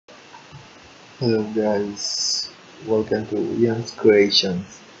Hello guys, welcome to IAM'S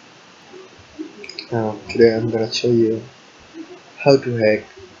Creations. Today I'm gonna show you how to hack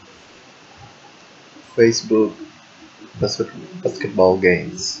Facebook basketball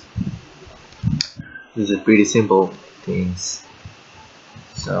games. These are pretty simple things,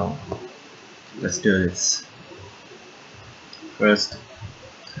 so let's do this. First,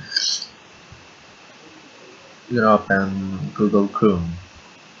 you're gonna open Google Chrome.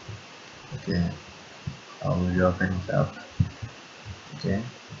 Okay, I'll open it up. Okay,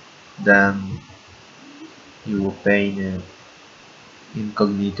 then you will open an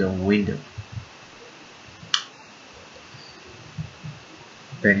incognito window.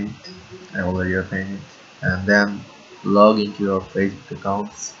 Open it. I already opened it, and then log into your Facebook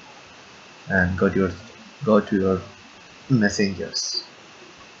accounts and go to your messengers.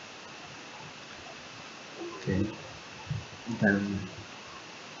 Okay, then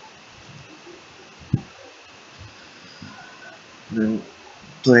we'll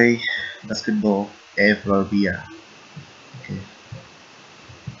play basketball FRVR. Okay,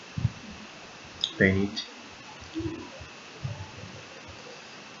 open it.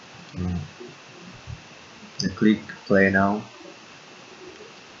 Then click play now.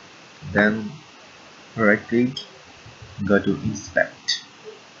 Then right click, go to inspect.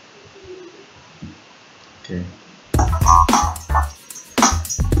 Okay.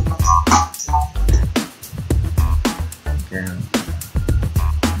 Okay.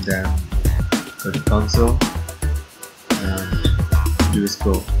 Then go to console and do a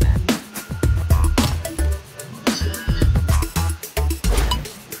scroll.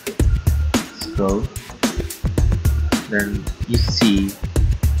 Scroll. Then you see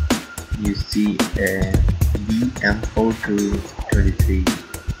a VM4223.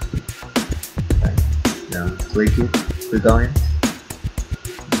 Now click on it.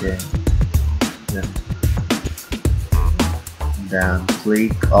 Okay. Then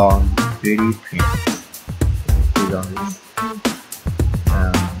click on 3D print. Click on this,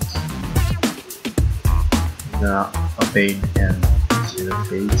 and now open an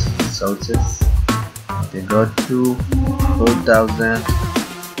page sources. Okay, go to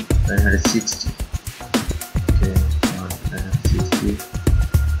 4960. Okay,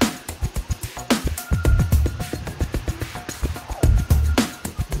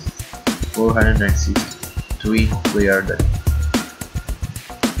 960. To clear that.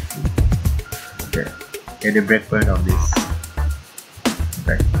 Okay, get a breakpoint on this.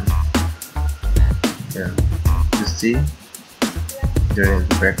 Breakpoint. Yeah, you see there is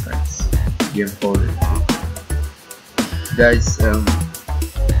the breakpoints. Game folder. Guys, I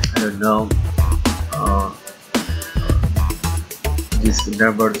don't know. These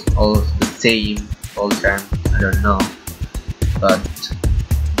numbers all the same all the time. I don't know, but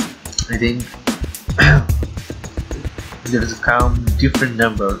I think there is a different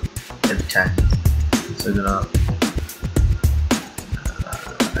number every time. So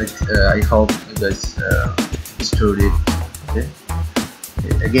I hope you guys understood it. Okay.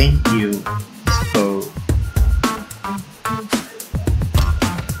 Again, you scroll.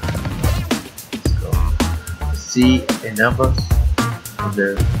 See a number on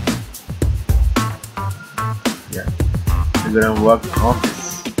there. Yeah, we're gonna work on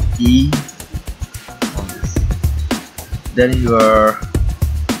this E on this. Then your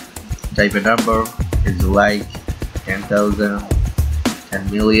type of number is like 10,000,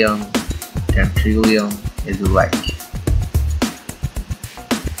 10 million, 10 trillion is like.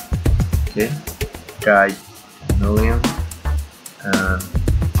 Okay, type million and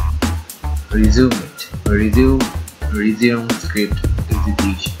resume it. Resume script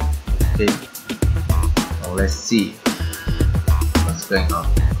execution. Okay, now let's see what's going on.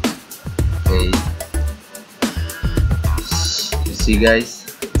 Okay, you see guys,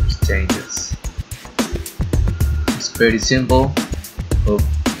 it changes. It's pretty simple. Hope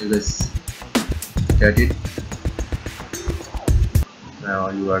you guys get it. Now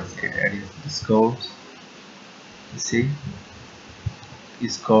you are adding the scores. You see, he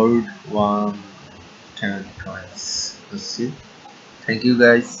scored 110 points. Let's see. Thank you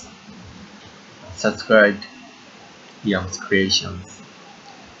guys. Subscribe IAM'S Creations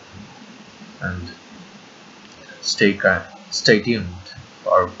and stay tuned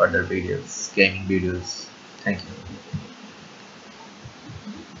for further videos, gaming videos. Thank you.